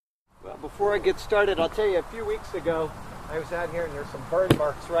Before I get started, I'll tell you, a few weeks ago, I was out here and there's some burn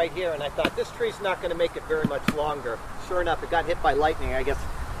marks right here, and I thought this tree's not going to make it very much longer. Sure enough, it got hit by lightning, I guess,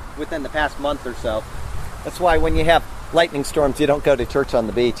 within the past month or so. That's why when you have lightning storms, you don't go to church on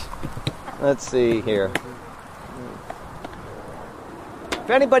the beach. Let's see here. If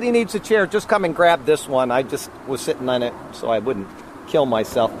anybody needs a chair, just come and grab this one. I just was sitting on it so I wouldn't kill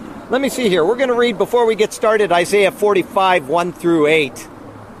myself. Let me see here. We're going to read, before we get started, Isaiah 45, 1 through 8.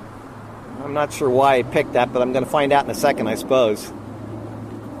 I'm not sure why I picked that, but I'm going to find out in a second, I suppose.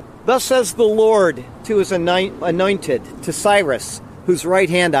 Thus says the Lord to his anointed, to Cyrus, whose right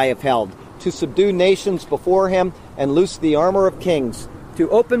hand I have held, to subdue nations before him and loose the armor of kings, to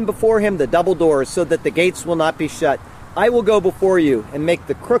open before him the double doors so that the gates will not be shut. I will go before you and make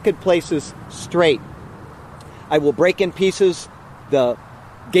the crooked places straight. I will break in pieces the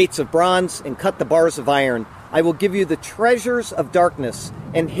gates of bronze and cut the bars of iron. I will give you the treasures of darkness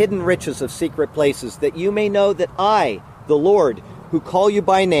and hidden riches of secret places, that you may know that I, the Lord, who call you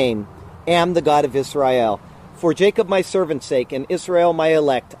by name, am the God of Israel. For Jacob my servant's sake and Israel my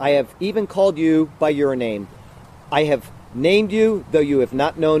elect, I have even called you by your name. I have named you, though you have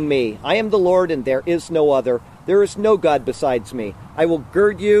not known me. I am the Lord, and there is no other. There is no God besides me. I will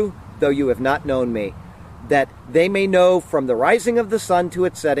gird you, though you have not known me, that they may know from the rising of the sun to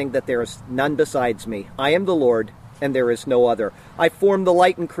its setting that there is none besides me. I am the Lord, and there is no other. I form the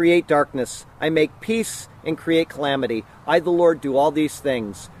light and create darkness. I make peace and create calamity. I, the Lord, do all these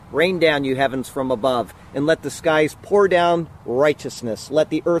things. Rain down, you heavens, from above, and let the skies pour down righteousness. Let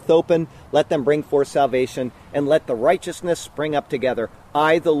the earth open, let them bring forth salvation, and let the righteousness spring up together.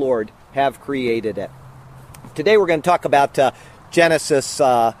 I, the Lord, have created it. Today we're going to talk about Genesis.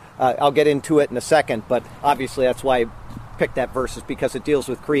 I'll get into it in a second, but obviously that's why I picked that verse, is because it deals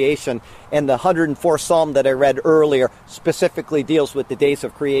with creation. And the 104th Psalm that I read earlier specifically deals with the days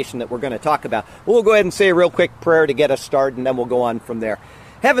of creation that we're going to talk about. We'll go ahead and say a real quick prayer to get us started, and then we'll go on from there.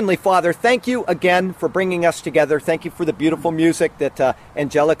 Heavenly Father, thank you again for bringing us together. Thank you for the beautiful music that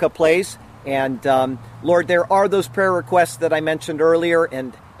Angelica plays. And Lord, there are those prayer requests that I mentioned earlier,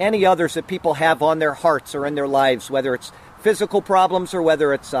 and any others that people have on their hearts or in their lives, whether it's physical problems or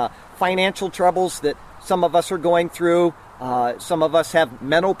whether it's financial troubles that some of us are going through. Some of us have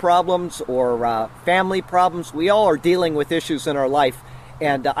mental problems or family problems. We all are dealing with issues in our life.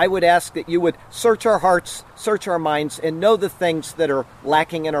 And I would ask that you would search our hearts, search our minds, and know the things that are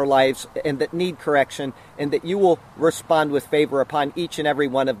lacking in our lives and that need correction, and that you will respond with favor upon each and every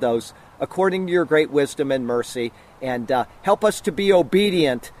one of those according to your great wisdom and mercy. And help us to be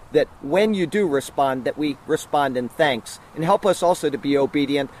obedient, that when you do respond, that we respond in thanks. And help us also to be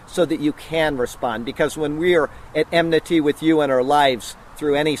obedient so that you can respond. Because when we are at enmity with you in our lives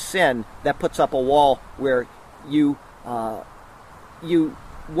through any sin, that puts up a wall where you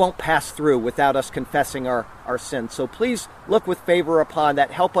won't pass through without us confessing our sins. So please look with favor upon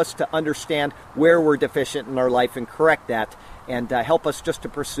that. Help us to understand where we're deficient in our life and correct that. And help us just to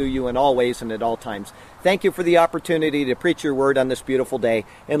pursue you in all ways and at all times. Thank you for the opportunity to preach your word on this beautiful day.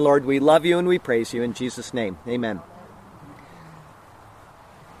 And Lord, we love you and we praise you in Jesus' name. Amen.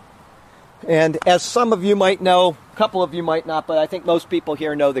 And as some of you might know, a couple of you might not, but I think most people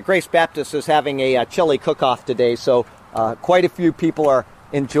here know that Grace Baptist is having a chili cook-off today. So quite a few people are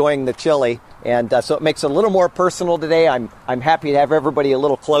enjoying the chili. And so it makes it a little more personal today. I'm happy to have everybody a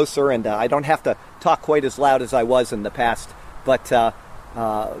little closer, and I don't have to talk quite as loud as I was in the past. But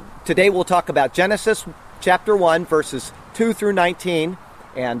today we'll talk about Genesis chapter 1, verses 2 through 19,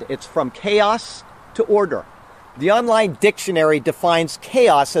 and it's from chaos to order. The online dictionary defines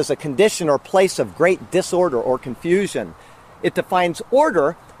chaos as a condition or place of great disorder or confusion. It defines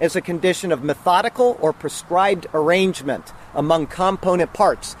order as a condition of methodical or prescribed arrangement among component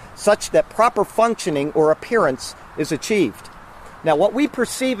parts, such that proper functioning or appearance is achieved. Now, what we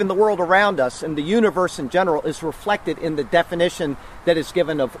perceive in the world around us and the universe in general is reflected in the definition that is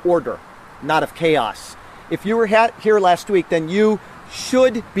given of order, not of chaos. If you were here last week, then you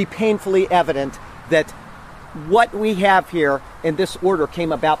should be painfully evident that what we have here in this order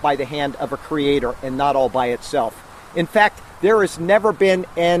came about by the hand of a creator and not all by itself. In fact, there has never been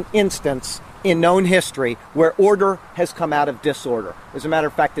an instance in known history where order has come out of disorder. As a matter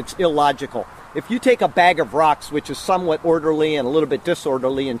of fact, it's illogical. If you take a bag of rocks, which is somewhat orderly and a little bit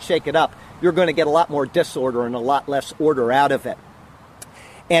disorderly, and shake it up, you're going to get a lot more disorder and a lot less order out of it.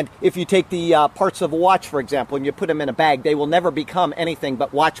 And if you take the parts of a watch, for example, and you put them in a bag, they will never become anything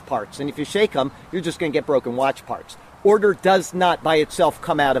but watch parts. And if you shake them, you're just going to get broken watch parts. Order does not by itself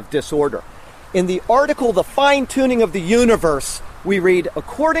come out of disorder. In the article, The Fine-Tuning of the Universe, we read,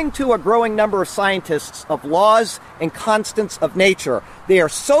 according to a growing number of scientists of laws and constants of nature, they are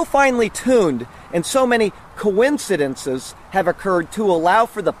so finely tuned and so many coincidences have occurred to allow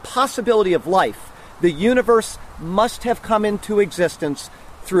for the possibility of life. The universe must have come into existence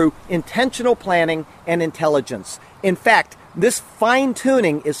through intentional planning and intelligence. In fact, this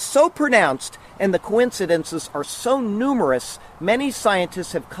fine-tuning is so pronounced and the coincidences are so numerous, many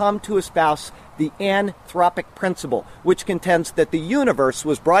scientists have come to espouse the anthropic principle, which contends that the universe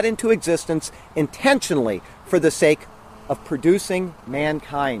was brought into existence intentionally for the sake of producing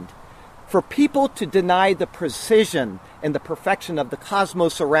mankind. For people to deny the precision and the perfection of the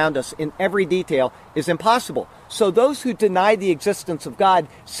cosmos around us in every detail is impossible. So those who deny the existence of God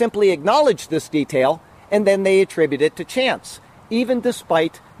simply acknowledge this detail and then they attribute it to chance, even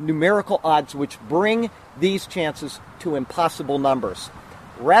despite numerical odds which bring these chances to impossible numbers.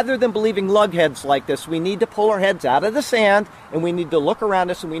 Rather than believing lugheads like this, we need to pull our heads out of the sand and we need to look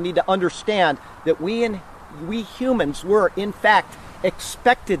around us and we need to understand that we humans were, in fact,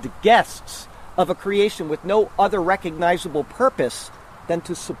 expected guests of a creation with no other recognizable purpose than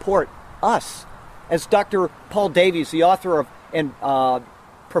to support us. As Dr. Paul Davies, the author of and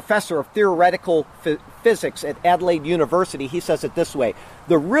professor of theoretical physics at Adelaide University, he says it this way: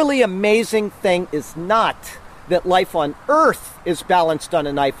 the really amazing thing is not that life on Earth is balanced on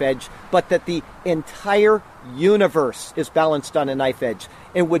a knife edge, but that the entire universe is balanced on a knife edge.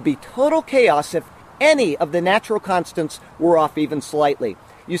 It would be total chaos if any of the natural constants were off even slightly.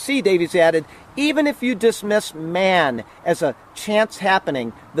 You see, Davies added, even if you dismiss man as a chance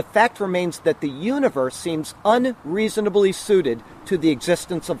happening, the fact remains that the universe seems unreasonably suited to the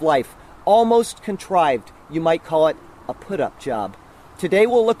existence of life, almost contrived. You might call it a put-up job. Today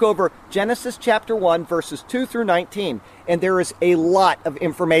we'll look over Genesis chapter 1, verses 2 through 19, and there is a lot of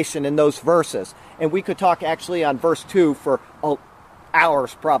information in those verses. And we could talk actually on verse 2 for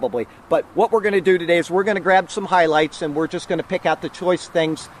hours probably. But what we're going to do today is we're going to grab some highlights and we're just going to pick out the choice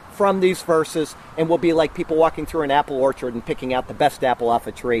things from these verses, and we'll be like people walking through an apple orchard and picking out the best apple off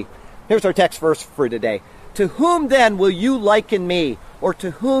a tree. Here's our text verse for today. To whom then will you liken me, or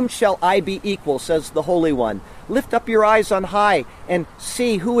to whom shall I be equal, says the Holy One. Lift up your eyes on high and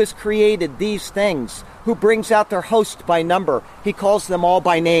see who has created these things, who brings out their host by number. He calls them all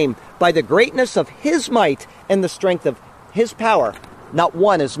by name. By the greatness of his might and the strength of his power, not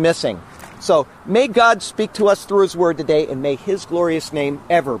one is missing. So may God speak to us through his word today, and may his glorious name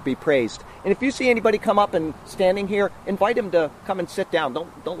ever be praised. And if you see anybody come up and standing here, invite him to come and sit down.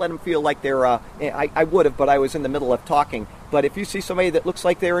 Don't let them feel like they're, I would have, but I was in the middle of talking. But if you see somebody that looks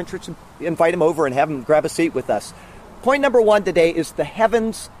like they're interested, invite them over and have them grab a seat with us. Point number 1 today is the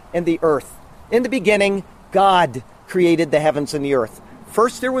heavens and the earth. In the beginning, God created the heavens and the earth.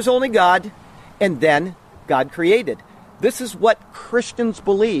 First there was only God, and then God created. This is what Christians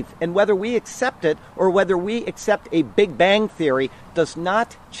believe, and whether we accept it or whether we accept a Big Bang theory does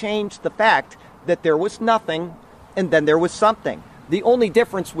not change the fact that there was nothing and then there was something. The only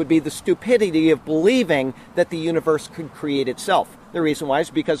difference would be the stupidity of believing that the universe could create itself. The reason why is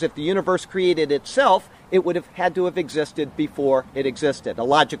because if the universe created itself, it would have had to have existed before it existed. A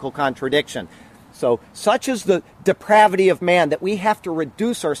logical contradiction. So such is the depravity of man that we have to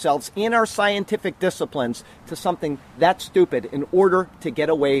reduce ourselves in our scientific disciplines to something that stupid in order to get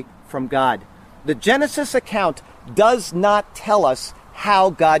away from God. The Genesis account does not tell us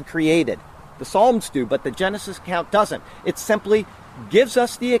how God created. The Psalms do, but the Genesis account doesn't. It simply gives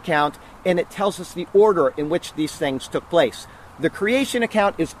us the account and it tells us the order in which these things took place. The creation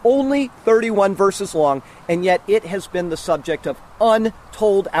account is only 31 verses long, and yet it has been the subject of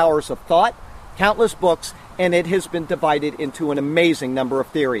untold hours of thought, countless books, and it has been divided into an amazing number of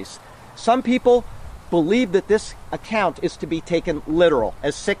theories. Some people believe that this account is to be taken literal,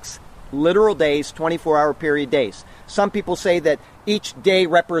 as 6 literal days, 24-hour period days. Some people say that each day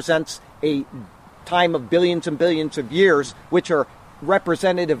represents a time of billions and billions of years, which are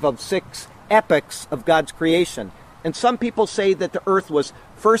representative of 6 epochs of God's creation. And some people say that the earth was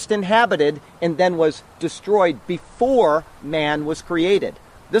first inhabited and then was destroyed before man was created.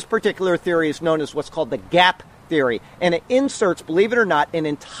 This particular theory is known as what's called the gap theory, and it inserts, believe it or not, an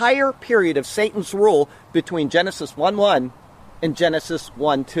entire period of Satan's rule between Genesis 1:1 and Genesis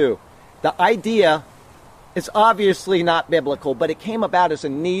 1:2. The idea is obviously not biblical, but it came about as a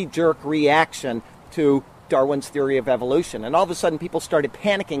knee-jerk reaction to Darwin's theory of evolution. And all of a sudden people started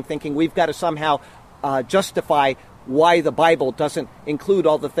panicking, thinking we've got to somehow justify why the Bible doesn't include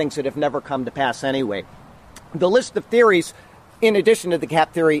all the things that have never come to pass anyway. The list of theories, in addition to the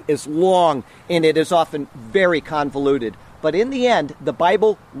gap theory, is long, and it is often very convoluted. But in the end, the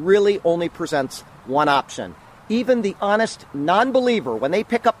Bible really only presents one option. even the honest non-believer, when they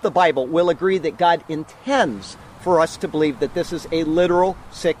pick up the Bible, will agree that God intends for us to believe that this is a literal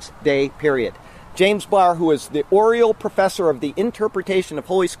 6-day period. James Barr, who is the Oriel Professor of the Interpretation of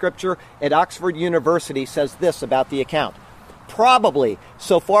Holy Scripture at Oxford University, says this about the account. Probably,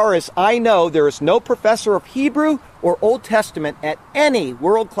 so far as I know, there is no professor of Hebrew or Old Testament at any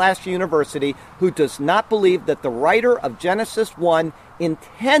world-class university who does not believe that the writer of Genesis 1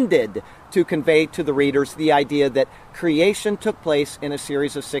 intended to convey to the readers the idea that creation took place in a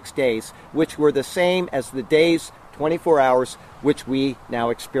series of 6 days, which were the same as the days, 24 hours, which we now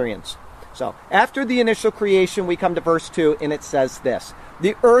experience. So, after the initial creation, we come to verse 2, and it says this: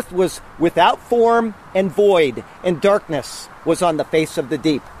 the earth was without form and void, and darkness was on the face of the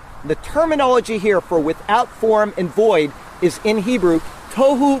deep. The terminology here for without form and void is in Hebrew,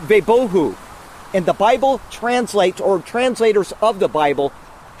 tohu vebohu. And the Bible translates, or translators of the Bible,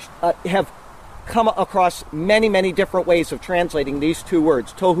 have come across many, many different ways of translating these two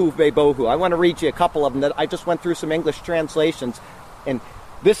words, tohu vebohu. I want to read you a couple of them that I just went through some English translations, and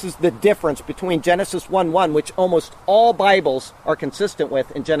this is the difference between Genesis 1:1, which almost all Bibles are consistent with,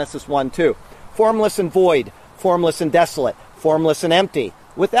 and Genesis 1:2. Formless and void, formless and desolate, formless and empty,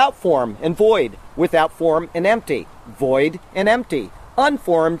 without form and void, without form and empty, void and empty,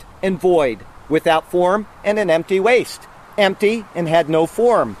 unformed and void, without form and an empty waste, empty and had no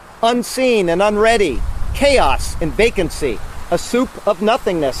form, unseen and unready, chaos and vacancy, a soup of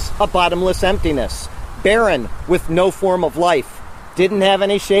nothingness, a bottomless emptiness, barren with no form of life, didn't have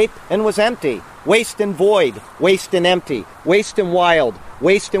any shape and was empty, waste and void, waste and empty, waste and wild,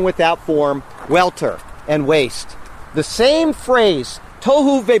 waste and without form, welter and waste. The same phrase,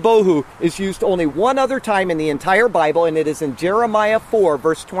 tohu vebohu, is used only one other time in the entire Bible, and it is in Jeremiah 4,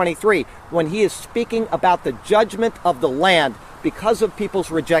 verse 23, when he is speaking about the judgment of the land because of people's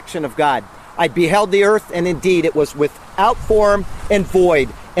rejection of God. I beheld the earth, and indeed it was without form and void,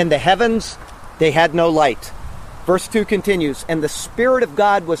 and the heavens, they had no light. Verse 2 continues, and the Spirit of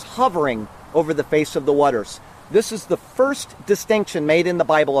God was hovering over the face of the waters. This is the first distinction made in the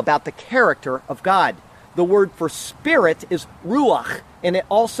Bible about the character of God. The word for spirit is ruach, and it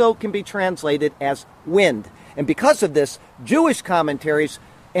also can be translated as wind. And because of this, Jewish commentaries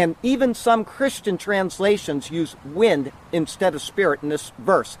and even some Christian translations use wind instead of spirit in this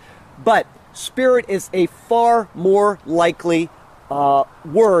verse. But spirit is a far more likely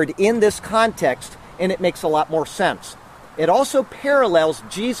word in this context, and it makes a lot more sense. It also parallels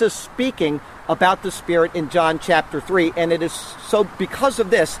Jesus speaking about the Spirit in John chapter 3, and it is so because of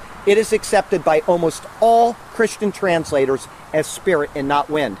this, it is accepted by almost all Christian translators as spirit and not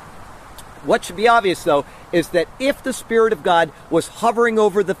wind. What should be obvious, though, is that if the Spirit of God was hovering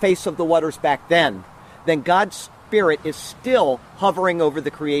over the face of the waters back then God's Spirit is still hovering over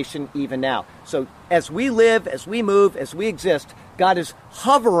the creation even now. So as we live, as we move, as we exist, God is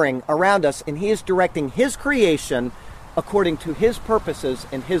hovering around us, and He is directing His creation according to His purposes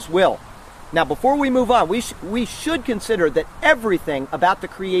and His will. Now, before we move on, we should consider that everything about the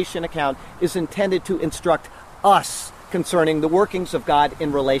creation account is intended to instruct us concerning the workings of God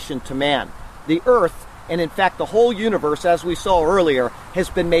in relation to man. The earth, and in fact the whole universe, as we saw earlier, has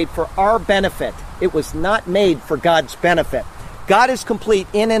been made for our benefit. It was not made for God's benefit. God is complete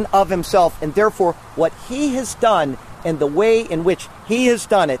in and of Himself, and therefore what He has done and the way in which He has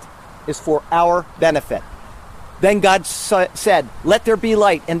done it is for our benefit. Then God said, "Let there be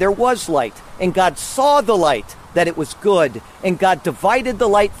light," and there was light. And God saw the light, that it was good. And God divided the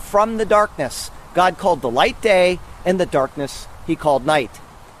light from the darkness. God called the light day, and the darkness He called night.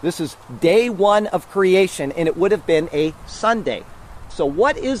 This is day one of creation, and it would have been a Sunday. So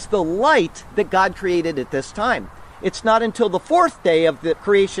what is the light that God created at this time? It's not until the fourth day of the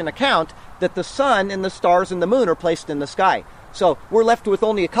creation account that the sun and the stars and the moon are placed in the sky. So we're left with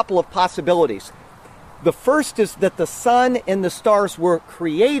only a couple of possibilities. The first is that the sun and the stars were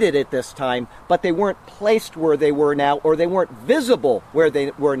created at this time, but they weren't placed where they were now, or they weren't visible where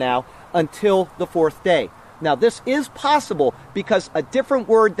they were now until the fourth day. Now, this is possible because a different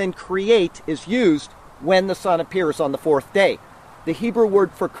word than create is used when the sun appears on the fourth day. The Hebrew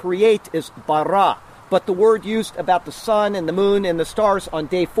word for create is bara, but the word used about the sun and the moon and the stars on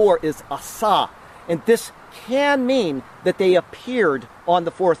day 4 is asa. And this can mean that they appeared on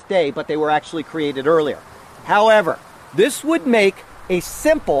the fourth day, but they were actually created earlier. However, this would make a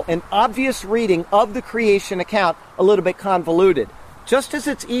simple and obvious reading of the creation account a little bit convoluted. Just as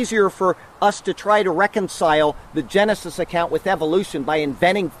it's easier for us to try to reconcile the Genesis account with evolution by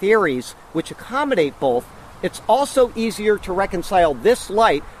inventing theories which accommodate both, it's also easier to reconcile this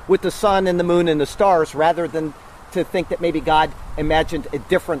light with the sun and the moon and the stars rather than to think that maybe God imagined a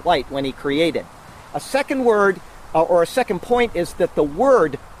different light when He created. A second word, or a second point, is that the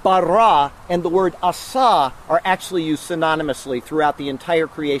word bara and the word asa are actually used synonymously throughout the entire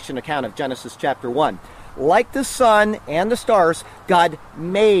creation account of Genesis chapter 1. Like the sun and the stars, God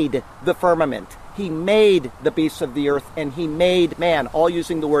made the firmament. He made the beasts of the earth, and he made man, all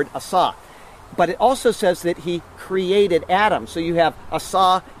using the word asa. But it also says that he created Adam. So you have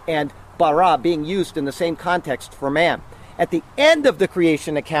asa and bara being used in the same context for man. At the end of the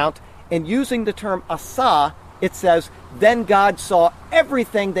creation account, and using the term asa, it says, then God saw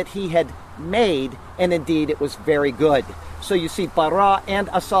everything that he had made, and indeed it was very good. So you see, bara and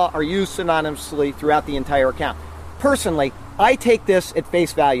asa are used synonymously throughout the entire account. Personally, I take this at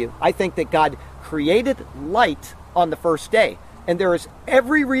face value. I think that God created light on the first day. And there is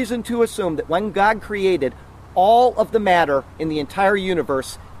every reason to assume that when God created, all of the matter in the entire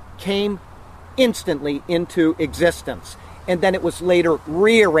universe came instantly into existence. And then it was later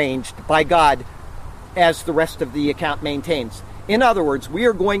rearranged by God, as the rest of the account maintains. In other words, we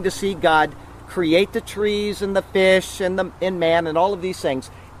are going to see God create the trees and the fish and man and all of these things,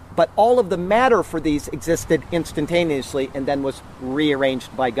 but all of the matter for these existed instantaneously and then was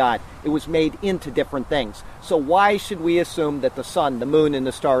rearranged by God. It was made into different things. So why should we assume that the sun, the moon, and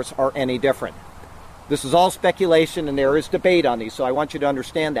the stars are any different? This is all speculation, and there is debate on these, so I want you to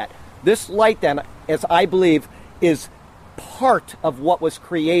understand that. This light, then, as I believe, is part of what was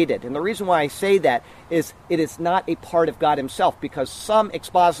created. And the reason why I say that is it is not a part of God himself, because some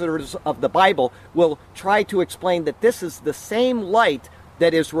expositors of the Bible will try to explain that this is the same light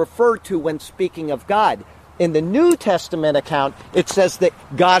that is referred to when speaking of God. In the New Testament account, it says that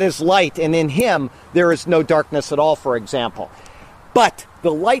God is light, and in him there is no darkness at all, for example. But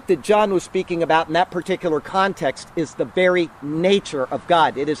the light that John was speaking about in that particular context is the very nature of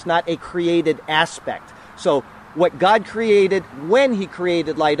God. It is not a created aspect. So what God created when he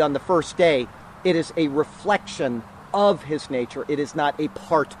created light on the first day, it is a reflection of his nature. It is not a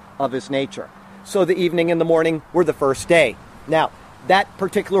part of his nature. So the evening and the morning were the first day. Now, that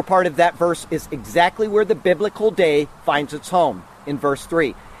particular part of that verse is exactly where the biblical day finds its home, in verse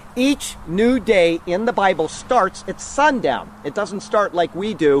 3. Each new day in the Bible starts at sundown. It doesn't start like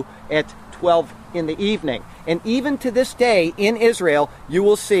we do at 12 in the evening. And even to this day in Israel, you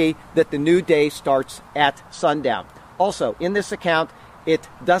will see that the new day starts at sundown. Also, in this account, it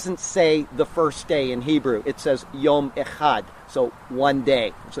doesn't say the first day in Hebrew. It says Yom Echad, so one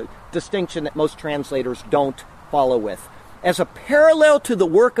day. It's a distinction that most translators don't follow with. As a parallel to the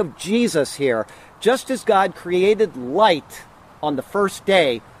work of Jesus here, just as God created light on the first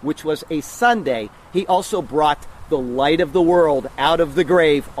day, which was a Sunday, he also brought the light of the world out of the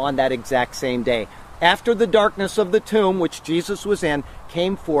grave on that exact same day. After the darkness of the tomb, which Jesus was in,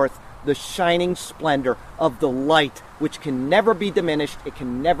 came forth the shining splendor of the light, which can never be diminished, it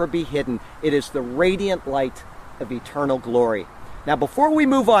can never be hidden. It is the radiant light of eternal glory. Now, before we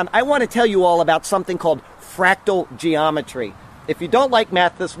move on, I want to tell you all about something called fractal geometry. If you don't like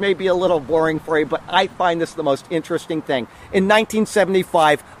math, this may be a little boring for you, but I find this the most interesting thing. In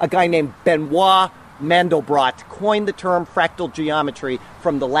 1975, a guy named Benoit Mandelbrot coined the term fractal geometry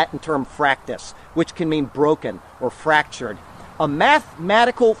from the Latin term fractus, which can mean broken or fractured. A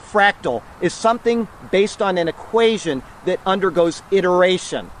mathematical fractal is something based on an equation that undergoes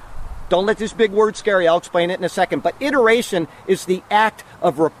iteration. Don't let this big word scare you. I'll explain it in a second. But iteration is the act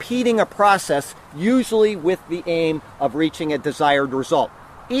of repeating a process, usually with the aim of reaching a desired result.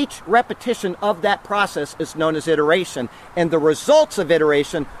 Each repetition of that process is known as iteration, and the results of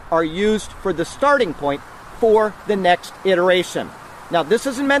iteration are used for the starting point for the next iteration. Now, this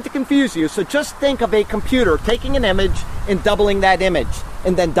isn't meant to confuse you, so just think of a computer taking an image and doubling that image,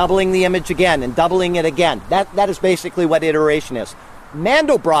 and then doubling the image again and doubling it again. That is basically what iteration is.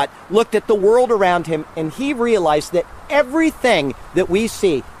 Mandelbrot looked at the world around him, and he realized that everything that we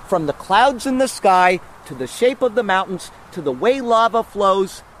see, from the clouds in the sky to the shape of the mountains to the way lava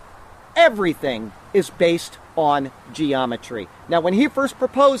flows, everything is based on geometry. Now, when he first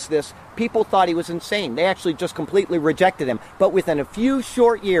proposed this, people thought he was insane. They actually just completely rejected him. But within a few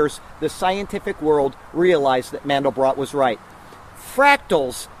short years, the scientific world realized that Mandelbrot was right.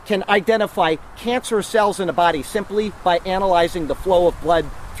 Fractals can identify cancerous cells in a body simply by analyzing the flow of blood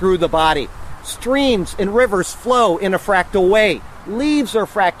through the body. Streams and rivers flow in a fractal way. Leaves are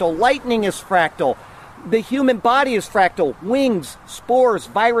fractal. Lightning is fractal. The human body is fractal. Wings, spores,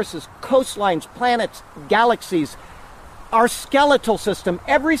 viruses, coastlines, planets, galaxies. Our skeletal system,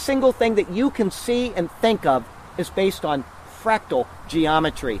 every single thing that you can see and think of is based on fractal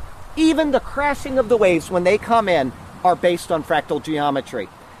geometry. Even the crashing of the waves when they come in are based on fractal geometry.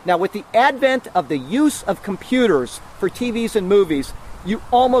 Now, with the advent of the use of computers for TVs and movies, You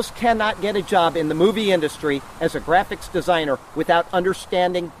almost cannot get a job in the movie industry as a graphics designer without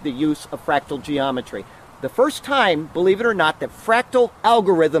understanding the use of fractal geometry. The first time, believe it or not, that fractal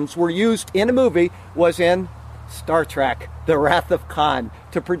algorithms were used in a movie was in Star Trek, The Wrath of Khan,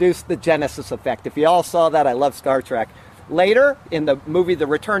 to produce the Genesis effect. If you all saw that, I love Star Trek. Later, in the movie The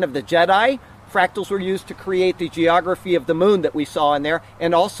Return of the Jedi, fractals were used to create the geography of the moon that we saw in there,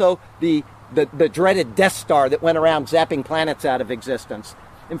 and also the dreaded Death Star that went around zapping planets out of existence.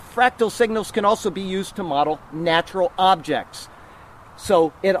 And fractal signals can also be used to model natural objects.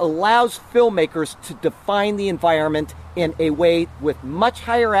 So it allows filmmakers to define the environment in a way with much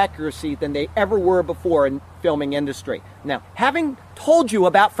higher accuracy than they ever were before in filming industry. Now, having told you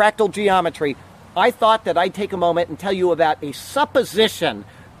about fractal geometry, I thought that I'd take a moment and tell you about a supposition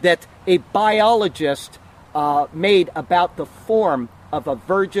that a biologist made about the form of a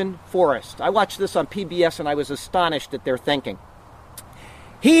virgin forest. I watched this on PBS and I was astonished at their thinking.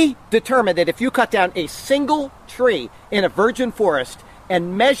 He determined that if you cut down a single tree in a virgin forest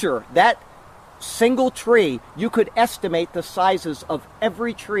and measure that single tree, you could estimate the sizes of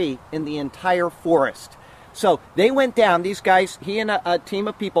every tree in the entire forest. So they went down, these guys, he and a team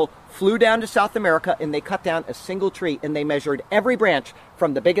of people flew down to South America and they cut down a single tree and they measured every branch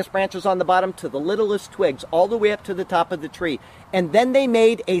from the biggest branches on the bottom to the littlest twigs all the way up to the top of the tree. And then they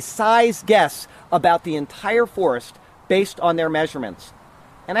made a size guess about the entire forest based on their measurements.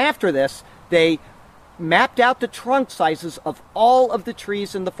 And after this, they mapped out the trunk sizes of all of the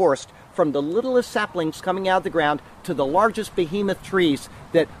trees in the forest, from the littlest saplings coming out of the ground to the largest behemoth trees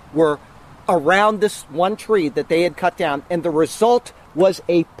that were around this one tree that they had cut down. And the result was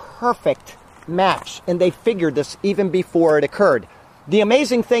a perfect match. And they figured this even before it occurred. The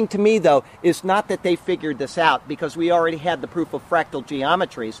amazing thing to me, though, is not that they figured this out, because we already had the proof of fractal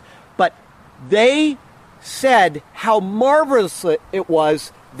geometries, but they said how marvelous it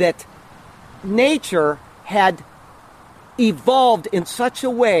was that nature had evolved in such a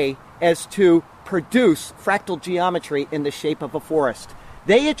way as to produce fractal geometry in the shape of a forest.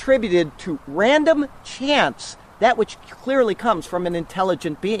 They attributed to random chance that which clearly comes from an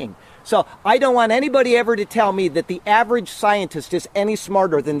intelligent being. So I don't want anybody ever to tell me that the average scientist is any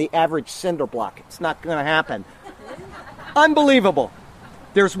smarter than the average cinder block. It's not going to happen. Unbelievable.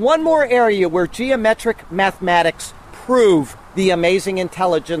 There's one more area where geometric mathematics prove the amazing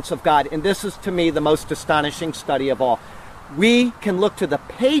intelligence of God, and this is, to me, the most astonishing study of all. We can look to the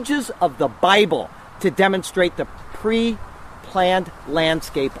pages of the Bible to demonstrate the pre-planned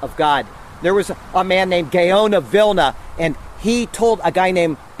landscape of God. There was a man named Gaon of Vilna, and he told a guy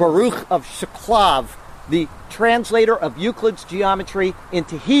named Baruch of Shklov, the translator of Euclid's geometry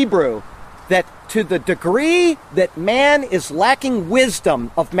into Hebrew, that to the degree that man is lacking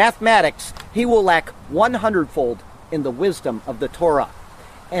wisdom of mathematics, he will lack 100-fold in the wisdom of the Torah.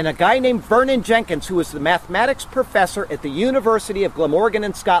 And a guy named Vernon Jenkins, who is the mathematics professor at the University of Glamorgan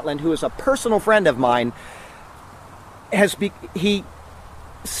in Scotland, who is a personal friend of mine, he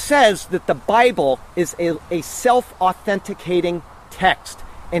says that the Bible is a self-authenticating text.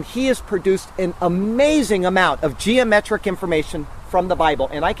 And he has produced an amazing amount of geometric information from the Bible.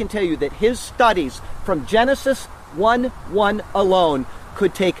 And I can tell you that his studies from Genesis 1:1 alone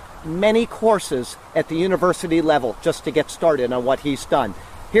could take many courses at the university level just to get started on what he's done.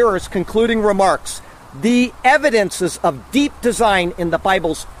 Here are his concluding remarks. The evidences of deep design in the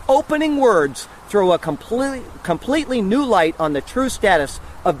Bible's opening words throw a completely new light on the true status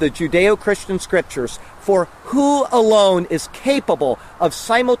of the Judeo-Christian scriptures, for who alone is capable of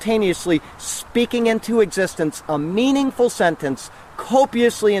simultaneously speaking into existence a meaningful sentence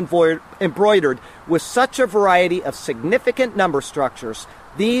copiously embroidered with such a variety of significant number structures,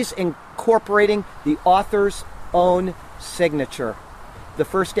 these incorporating the author's own signature. The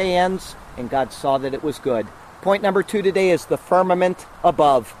first day ends, and God saw that it was good. Point number 2 today is the firmament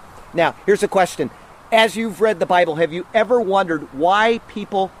above. Now, here's a question. As you've read the Bible, have you ever wondered why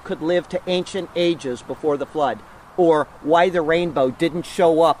people could live to ancient ages before the flood? Or why the rainbow didn't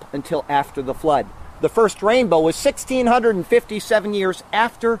show up until after the flood? The first rainbow was 1,657 years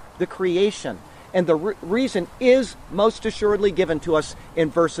after the creation. And the reason is most assuredly given to us in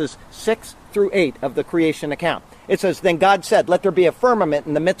verses 6 through 8 of the creation account. It says, "Then God said, let there be a firmament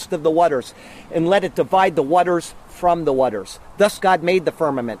in the midst of the waters, and let it divide the waters from the waters. Thus God made the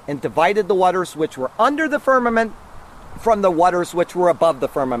firmament, and divided the waters which were under the firmament from the waters which were above the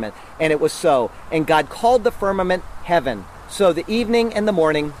firmament. And it was so. And God called the firmament heaven. So the evening and the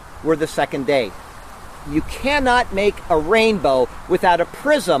morning were the second day." You cannot make a rainbow without a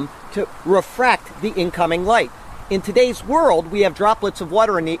prism to refract the incoming light. In today's world, we have droplets of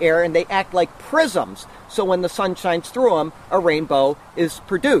water in the air, and they act like prisms. So when the sun shines through them, a rainbow is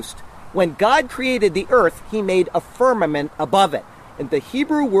produced. When God created the earth, he made a firmament above it. And the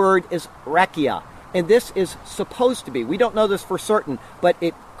Hebrew word is rakia. And this is supposed to be, we don't know this for certain, but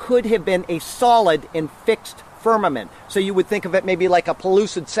it could have been a solid and fixed firmament. So you would think of it maybe like a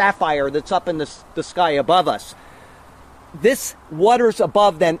pellucid sapphire that's up in the sky above us. This waters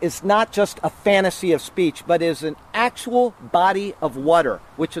above then is not just a fantasy of speech, but is an actual body of water,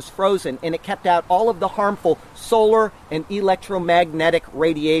 which is frozen, and it kept out all of the harmful solar and electromagnetic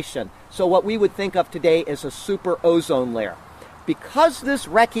radiation. So what we would think of today as a super ozone layer. Because this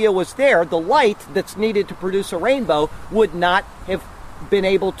rakia was there, the light that's needed to produce a rainbow would not have been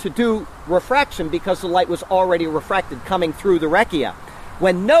able to do refraction because the light was already refracted coming through the rakia.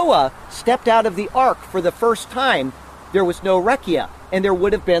 When Noah stepped out of the ark for the first time, there was no rakia, and there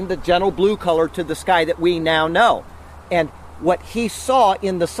would have been the gentle blue color to the sky that we now know. And what he saw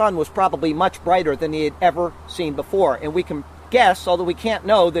in the sun was probably much brighter than he had ever seen before. And we can guess, although we can't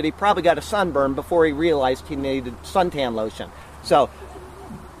know, that he probably got a sunburn before he realized he needed suntan lotion. So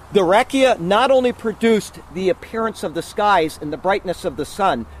the rakia not only produced the appearance of the skies and the brightness of the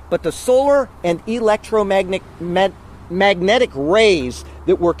sun, but the solar and electromagnetic rays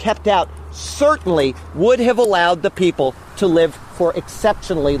that were kept out certainly would have allowed the people to live for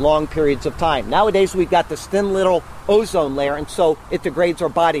exceptionally long periods of time. Nowadays we've got this thin little ozone layer, and so it degrades our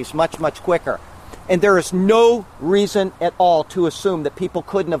bodies much, much quicker. And there is no reason at all to assume that people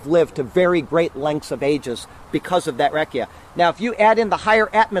couldn't have lived to very great lengths of ages because of that rakia. Now, if you add in the higher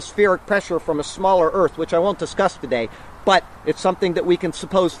atmospheric pressure from a smaller Earth, which I won't discuss today, but it's something that we can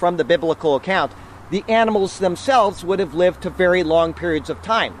suppose from the biblical account, the animals themselves would have lived to very long periods of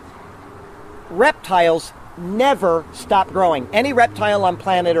time. Reptiles never stop growing. Any reptile on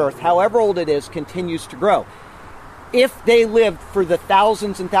planet Earth, however old it is, continues to grow. If they lived for the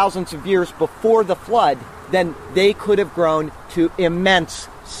thousands and thousands of years before the flood, then they could have grown to immense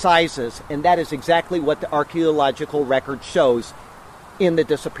sizes. And that is exactly what the archaeological record shows in the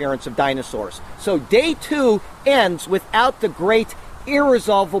disappearance of dinosaurs. So day 2 ends without the great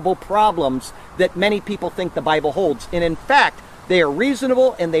irresolvable problems that many people think the Bible holds. And in fact, they are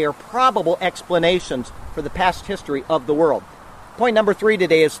reasonable and they are probable explanations for the past history of the world. Point number 3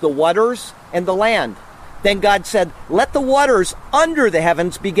 today is the waters and the land. Then God said, let the waters under the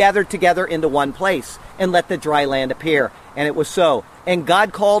heavens be gathered together into one place, and let the dry land appear. And it was so. And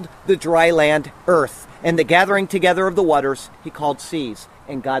God called the dry land earth, and the gathering together of the waters he called seas.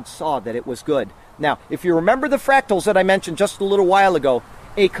 And God saw that it was good. Now, if you remember the fractals that I mentioned just a little while ago,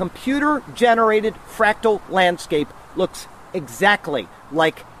 a computer-generated fractal landscape looks exactly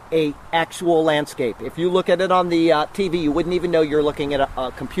like a actual landscape. If you look at it on the TV, you wouldn't even know you're looking at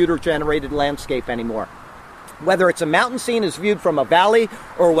a computer-generated landscape anymore. Whether it's a mountain scene is viewed from a valley,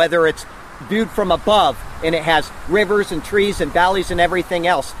 or whether it's viewed from above and it has rivers and trees and valleys and everything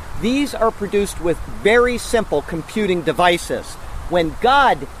else, these are produced with very simple computing devices. When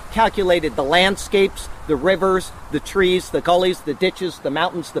God calculated the landscapes, the rivers, the trees, the gullies, the ditches, the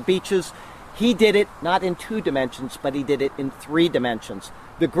mountains, the beaches, he did it not in 2 dimensions, but he did it in 3 dimensions.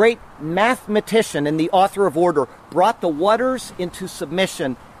 The great mathematician and the author of order brought the waters into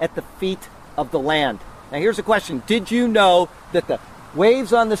submission at the feet of the land. Now here's a question. Did you know that the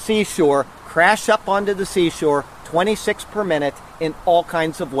waves on the seashore crash up onto the seashore 26 per minute in all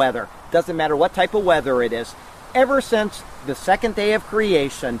kinds of weather? Doesn't matter what type of weather it is. Ever since the second day of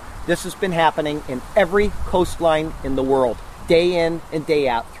creation, this has been happening in every coastline in the world, day in and day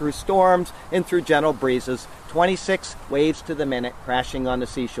out, through storms and through gentle breezes, 26 waves to the minute crashing on the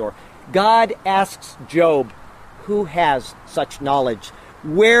seashore. God asks Job, who has such knowledge?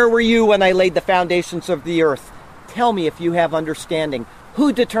 Where were you when I laid the foundations of the earth? Tell me if you have understanding.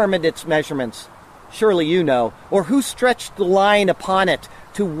 Who determined its measurements? Surely you know. Or who stretched the line upon it?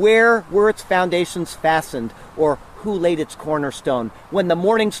 To where were its foundations fastened? Or who laid its cornerstone? When the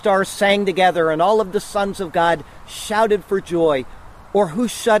morning stars sang together and all of the sons of God shouted for joy. Or who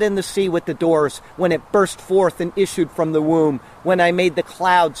shut in the sea with the doors when it burst forth and issued from the womb? When I made the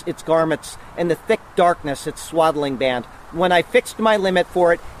clouds its garments and the thick darkness its swaddling band? When I fixed my limit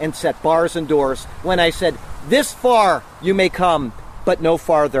for it and set bars and doors? When I said, this far you may come, but no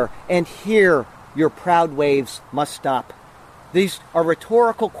farther, and here your proud waves must stop? These are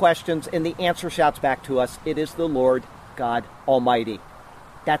rhetorical questions, and the answer shouts back to us, it is the Lord God Almighty.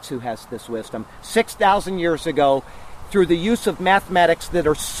 That's who has this wisdom. 6,000 years ago, through the use of mathematics that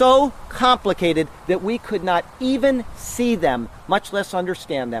are so complicated that we could not even see them, much less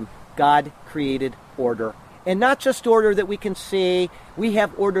understand them, God created order. And not just order that we can see, we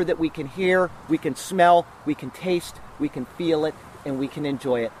have order that we can hear, we can smell, we can taste, we can feel it, and we can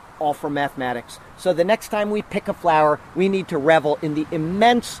enjoy it, all from mathematics. So the next time we pick a flower, we need to revel in the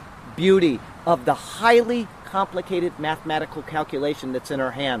immense beauty of the highly complicated mathematical calculation that's in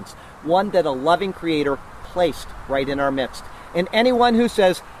our hands, one that a loving Creator placed right in our midst. And anyone who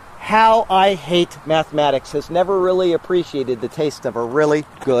says, "How I hate mathematics," has never really appreciated the taste of a really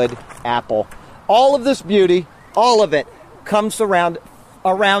good apple. All of this beauty, all of it, comes around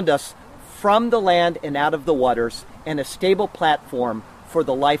us from the land and out of the waters, and a stable platform for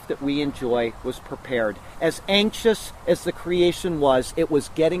the life that we enjoy was prepared. As anxious as the creation was, it was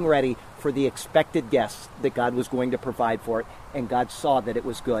getting ready for the expected guests that God was going to provide for it, and God saw that it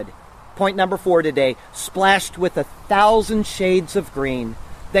was good. Point number 4 today, splashed with 1,000 shades of green.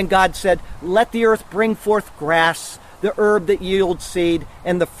 Then God said, "Let the earth bring forth grass, the herb that yields seed,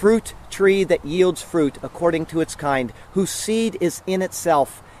 and the fruit tree that yields fruit according to its kind, whose seed is in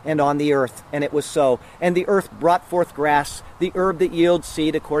itself and on the earth." And it was so. And the earth brought forth grass, the herb that yields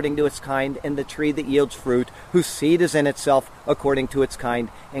seed according to its kind, and the tree that yields fruit, whose seed is in itself according to its kind.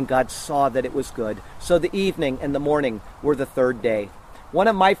 And God saw that it was good. So the evening and the morning were the third day. One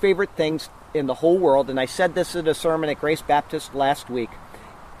of my favorite things in the whole world, and I said this at a sermon at Grace Baptist last week,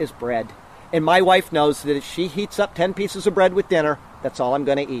 is bread. And my wife knows that if she heats up 10 pieces of bread with dinner, that's all I'm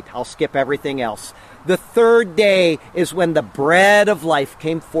going to eat. I'll skip everything else. The third day is when the bread of life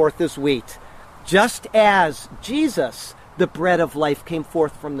came forth as wheat. Just as Jesus, the bread of life, came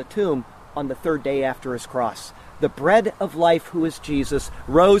forth from the tomb on the third day after his cross. The bread of life, who is Jesus,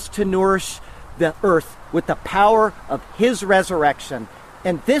 rose to nourish the earth with the power of his resurrection.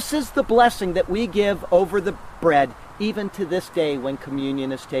 And this is the blessing that we give over the bread, even to this day when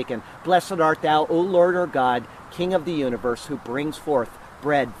communion is taken. Blessed art thou, O Lord our God, King of the universe, who brings forth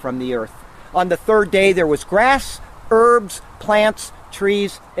bread from the earth. On the third day there was grass, herbs, plants,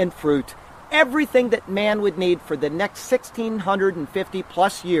 trees, and fruit. Everything that man would need for the next 1,650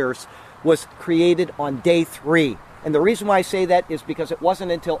 plus years was created on day 3. And the reason why I say that is because it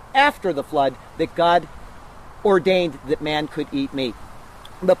wasn't until after the flood that God ordained that man could eat meat.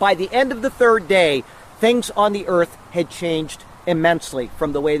 But by the end of the third day, things on the earth had changed immensely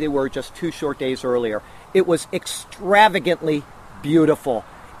from the way they were just 2 short days earlier. It was extravagantly beautiful.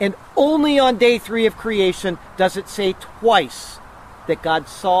 And only on day 3 of creation does it say twice that God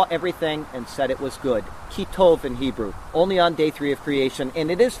saw everything and said it was good. Ki tov in Hebrew. Only on day 3 of creation.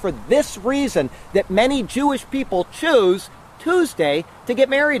 And it is for this reason that many Jewish people choose Tuesday to get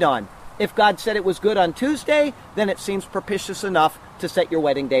married on. If God said it was good on Tuesday, then it seems propitious enough to set your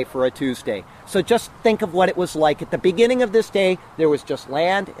wedding day for a Tuesday. So just think of what it was like. At the beginning of this day, there was just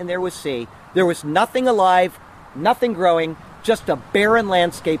land and there was sea. There was nothing alive, nothing growing, just a barren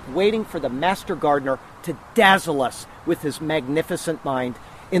landscape waiting for the master gardener to dazzle us with his magnificent mind.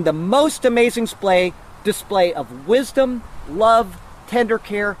 In the most amazing display of wisdom, love, tender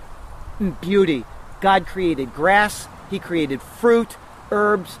care, and beauty, God created grass, he created fruit,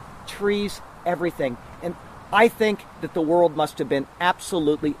 herbs, trees, everything. And I think that the world must have been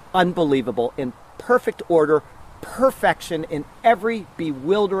absolutely unbelievable, in perfect order, perfection in every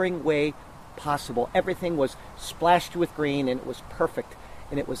bewildering way possible. Everything was splashed with green, and it was perfect,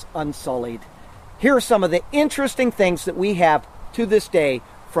 and it was unsullied. Here are some of the interesting things that we have to this day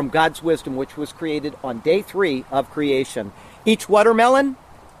from God's wisdom, which was created on day 3 of creation. Each watermelon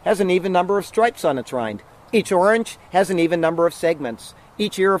has an even number of stripes on its rind. Each orange has an even number of segments.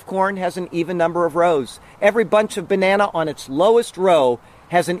 Each ear of corn has an even number of rows. Every bunch of banana on its lowest row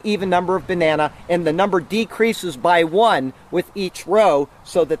has an even number of banana, and the number decreases by 1 with each row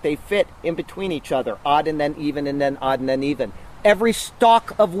so that they fit in between each other, odd and then even, and then odd and then even. Every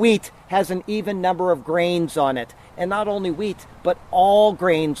stalk of wheat has an even number of grains on it. And not only wheat, but all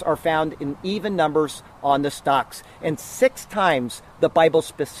grains are found in even numbers on the stalks. And 6 times the Bible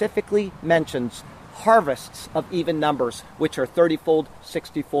specifically mentions harvests of even numbers, which are 30-fold,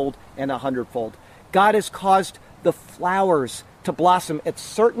 60-fold, and 100-fold. God has caused the flowers to blossom at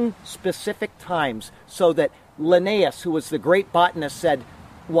certain specific times, so that Linnaeus, who was the great botanist, said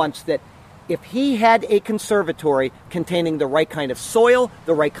once that if he had a conservatory containing the right kind of soil,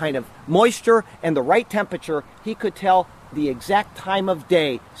 the right kind of moisture, and the right temperature, he could tell the exact time of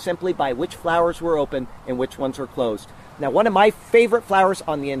day simply by which flowers were open and which ones were closed. Now, one of my favorite flowers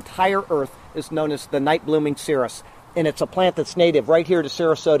on the entire earth is known as the night-blooming cereus, and it's a plant that's native right here to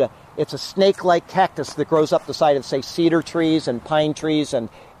Sarasota. It's a snake-like cactus that grows up the side of, say, cedar trees and pine trees and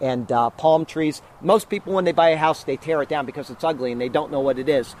palm trees. Most people, when they buy a house, they tear it down because it's ugly and they don't know what it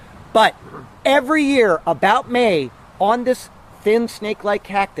is. But every year, about May, on this thin snake-like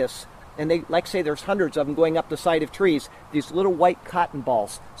cactus, and they, like say, there's hundreds of them going up the side of trees, these little white cotton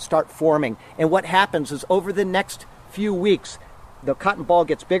balls start forming. And what happens is over the next few weeks, the cotton ball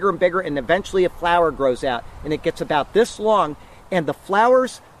gets bigger and bigger, and eventually a flower grows out, and it gets about this long. And the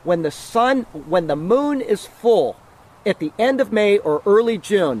flowers, when the moon is full, at the end of May or early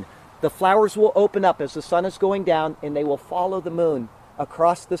June, the flowers will open up as the sun is going down, and they will follow the moon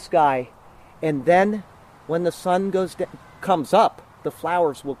across the sky. And then when the sun comes up, the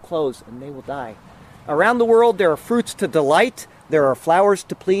flowers will close and they will die. Around the world, there are fruits to delight. There are flowers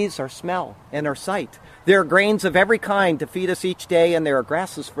to please our smell and our sight. There are grains of every kind to feed us each day, and there are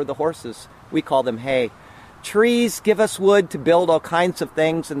grasses for the horses. We call them hay. Trees give us wood to build all kinds of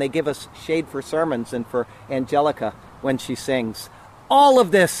things, and they give us shade for sermons and for Angelica when she sings. All of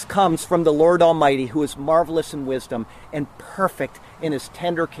this comes from the Lord Almighty, who is marvelous in wisdom and perfect in his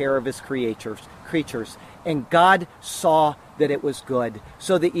tender care of his creatures. And God saw that it was good.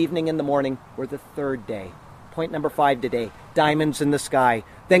 So the evening and the morning were the third day. Point number 5 today, diamonds in the sky.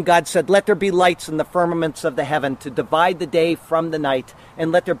 Then God said, let there be lights in the firmaments of the heaven to divide the day from the night,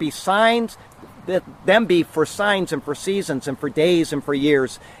 and let there be signs, let them be for signs and for seasons and for days and for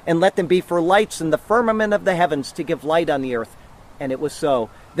years, and let them be for lights in the firmament of the heavens to give light on the earth. And it was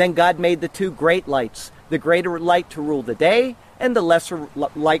so. Then God made the 2 great lights, the greater light to rule the day and the lesser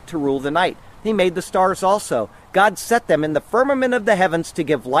light to rule the night. He made the stars also. God set them in the firmament of the heavens to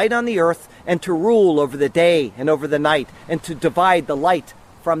give light on the earth and to rule over the day and over the night and to divide the light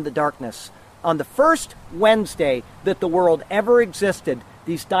from the darkness. On the first Wednesday that the world ever existed,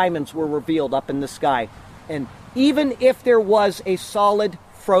 these diamonds were revealed up in the sky. And even if there was a solid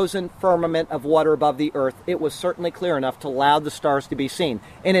frozen firmament of water above the earth, it was certainly clear enough to allow the stars to be seen.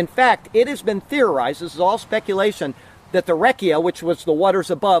 And in fact, it has been theorized, this is all speculation, that the Rechia, which was the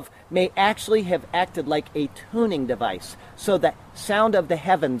waters above, may actually have acted like a tuning device. So the sound of the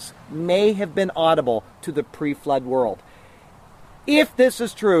heavens may have been audible to the pre-flood world. If this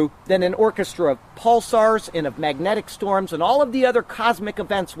is true, then an orchestra of pulsars and of magnetic storms and all of the other cosmic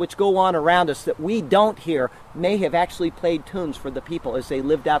events which go on around us that we don't hear may have actually played tunes for the people as they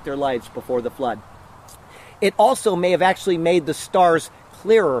lived out their lives before the flood. It also may have actually made the stars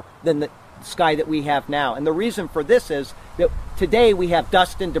clearer than the sky that we have now. And the reason for this is that today we have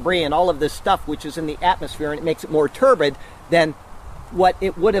dust and debris and all of this stuff which is in the atmosphere, and it makes it more turbid than what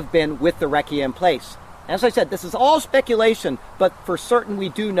it would have been with the Rechia in place. As I said, this is all speculation, but for certain we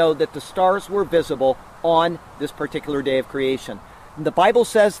do know that the stars were visible on this particular day of creation. And the Bible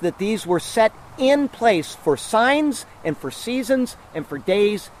says that these were set in place for signs and for seasons and for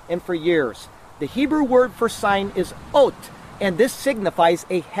days and for years. The Hebrew word for sign is ot, and this signifies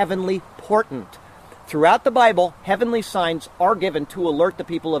a heavenly portent. Throughout the Bible, heavenly signs are given to alert the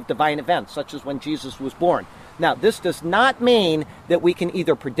people of divine events, such as when Jesus was born. Now, this does not mean that we can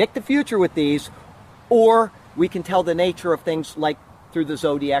either predict the future with these, or we can tell the nature of things like through the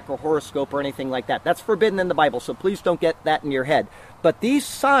zodiac or horoscope or anything like that. That's forbidden in the Bible, so please don't get that in your head. But these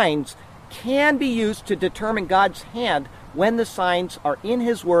signs can be used to determine God's hand when the signs are in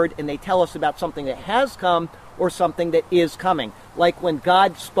His Word and they tell us about something that has come or something that is coming. Like when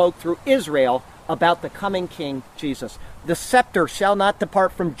God spoke through Israel about the coming King Jesus. The scepter shall not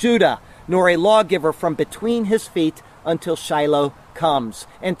depart from Judah, nor a lawgiver from between his feet until Shiloh comes,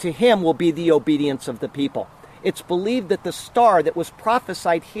 and to him will be the obedience of the people. It's believed that the star that was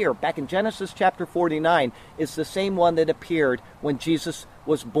prophesied here back in Genesis chapter 49 is the same one that appeared when Jesus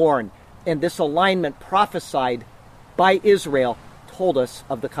was born. And this alignment prophesied by Israel told us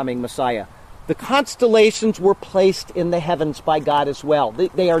of the coming Messiah. The constellations were placed in the heavens by God as well.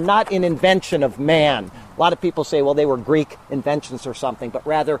 They are not an invention of man. A lot of people say, well, they were Greek inventions or something, but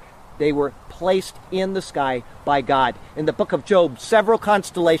rather they were placed in the sky by God. In the book of Job, several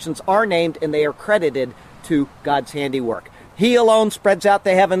constellations are named and they are credited to God's handiwork. He alone spreads out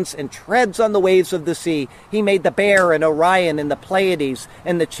the heavens and treads on the waves of the sea. He made the Bear and Orion and the Pleiades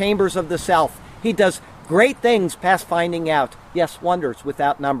and the chambers of the south. He does great things past finding out. Yes, wonders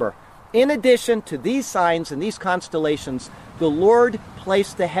without number. In addition to these signs and these constellations, the Lord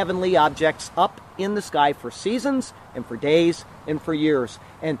placed the heavenly objects up in the sky for seasons and for days and for years.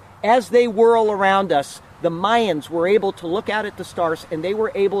 And as they whirl around us, the Mayans were able to look out at the stars and they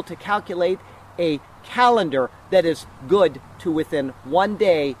were able to calculate a calendar that is good to within 1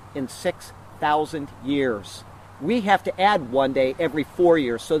 day in 6,000 years. We have to add 1 day every 4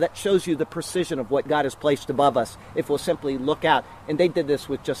 years, so that shows you the precision of what God has placed above us if we'll simply look out. And they did this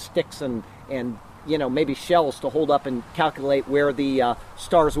with just sticks and maybe shells to hold up and calculate where the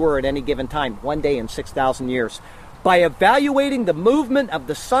stars were at any given time. 1 day in 6,000 years. By evaluating the movement of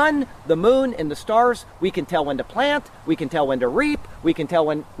the sun, the moon, and the stars, we can tell when to plant, we can tell when to reap, we can tell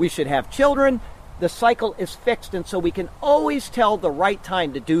when we should have children. The cycle is fixed, and so we can always tell the right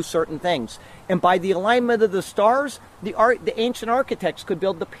time to do certain things. And by the alignment of the stars, the ancient architects could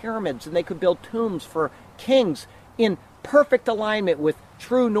build the pyramids, and they could build tombs for kings in perfect alignment with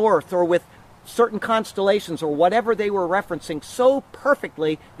true north or with certain constellations or whatever they were referencing so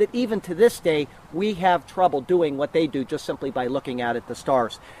perfectly that even to this day we have trouble doing what they do just simply by looking out at the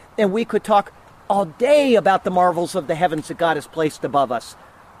stars. And we could talk all day about the marvels of the heavens that God has placed above us.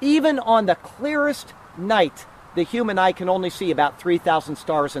 Even on the clearest night, the human eye can only see about 3,000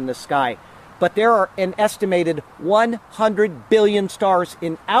 stars in the sky. But there are an estimated 100 billion stars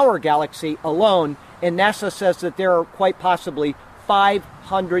in our galaxy alone, and NASA says that there are quite possibly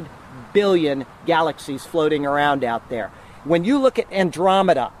 500 billion galaxies floating around out there. When you look at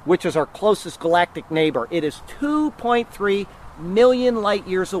Andromeda, which is our closest galactic neighbor, it is 2.3 million light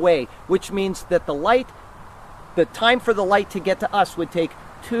years away, which means that the time for the light to get to us would take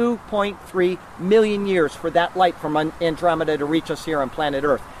 2.3 million years for that light from Andromeda to reach us here on planet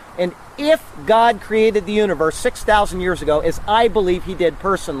Earth. And if God created the universe 6,000 years ago, as I believe he did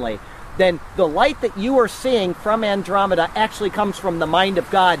personally, then the light that you are seeing from Andromeda actually comes from the mind of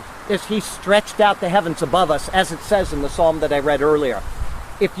God as he stretched out the heavens above us, as it says in the psalm that I read earlier.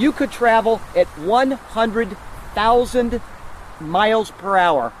 If you could travel at 100,000 miles per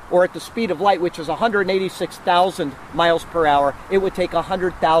hour, or at the speed of light, which is 186,000 miles per hour, it would take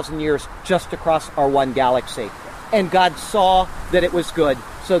 100,000 years just to cross our one galaxy. And God saw that it was good.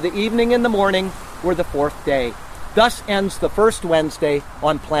 So the evening and the morning were the fourth day. Thus ends the first Wednesday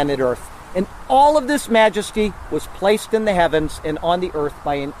on planet Earth. And all of this majesty was placed in the heavens and on the earth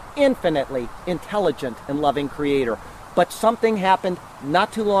by an infinitely intelligent and loving Creator. But something happened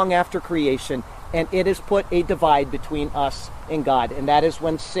not too long after creation, and it has put a divide between us and God. And that is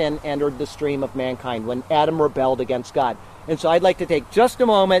when sin entered the stream of mankind, when Adam rebelled against God. And so I'd like to take just a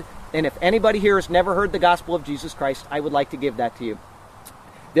moment, and if anybody here has never heard the gospel of Jesus Christ, I would like to give that to you.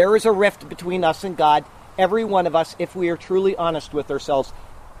 There is a rift between us and God. Every one of us, if we are truly honest with ourselves,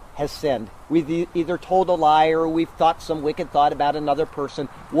 has sinned. We've either told a lie or we've thought some wicked thought about another person.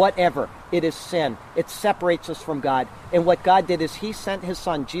 Whatever. It is sin. It separates us from God. And what God did is he sent his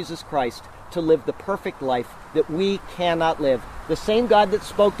son, Jesus Christ, to live the perfect life that we cannot live. The same God that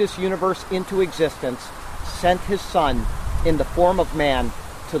spoke this universe into existence sent his son in the form of man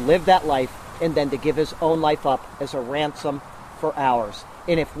to live that life and then to give his own life up as a ransom for ours.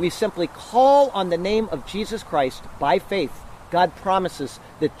 And if we simply call on the name of Jesus Christ by faith, God promises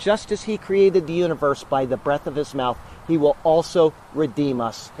that just as he created the universe by the breath of his mouth, he will also redeem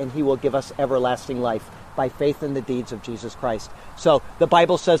us, and he will give us everlasting life by faith in the deeds of Jesus Christ. So the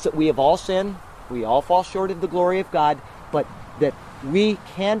Bible says that we have all sinned, we all fall short of the glory of God, but that we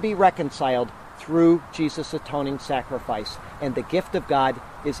can be reconciled through Jesus' atoning sacrifice. And the gift of God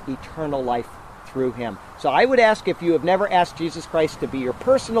is eternal life through him. So I would ask, if you have never asked Jesus Christ to be your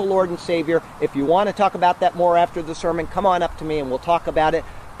personal Lord and Savior, if you want to talk about that more after the sermon, come on up to me and we'll talk about it.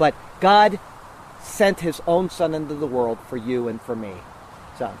 But God sent his own son into the world for you and for me.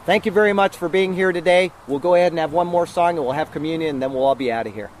 So thank you very much for being here today. We'll go ahead and have one more song and we'll have communion and then we'll all be out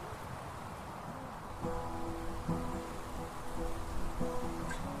of here.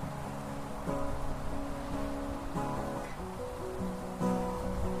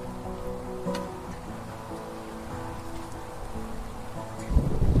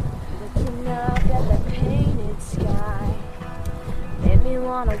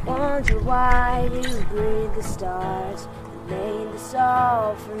 I wonder why you breathed the stars and made this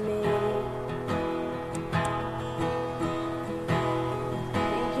all for me.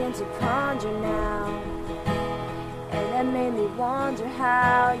 Begin to conjure now, and that made me wonder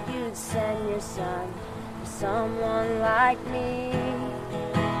how you'd send your son for someone like me.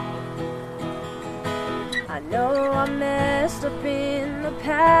 I know I messed up in the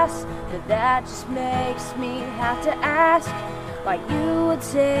past, but that just makes me have to ask why you would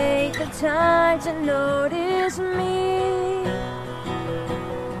take the time to notice me.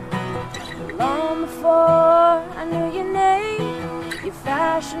 Long before I knew your name, you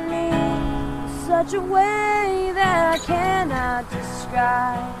fashioned me in such a way that I cannot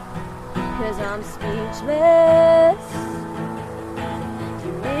describe, 'cause I'm speechless.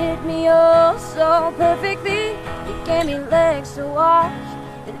 You made me oh so perfectly. You gave me legs to walk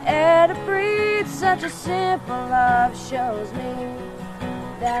and air to breathe. Such a simple love shows me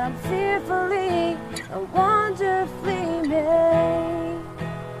that I'm fearfully and wonderfully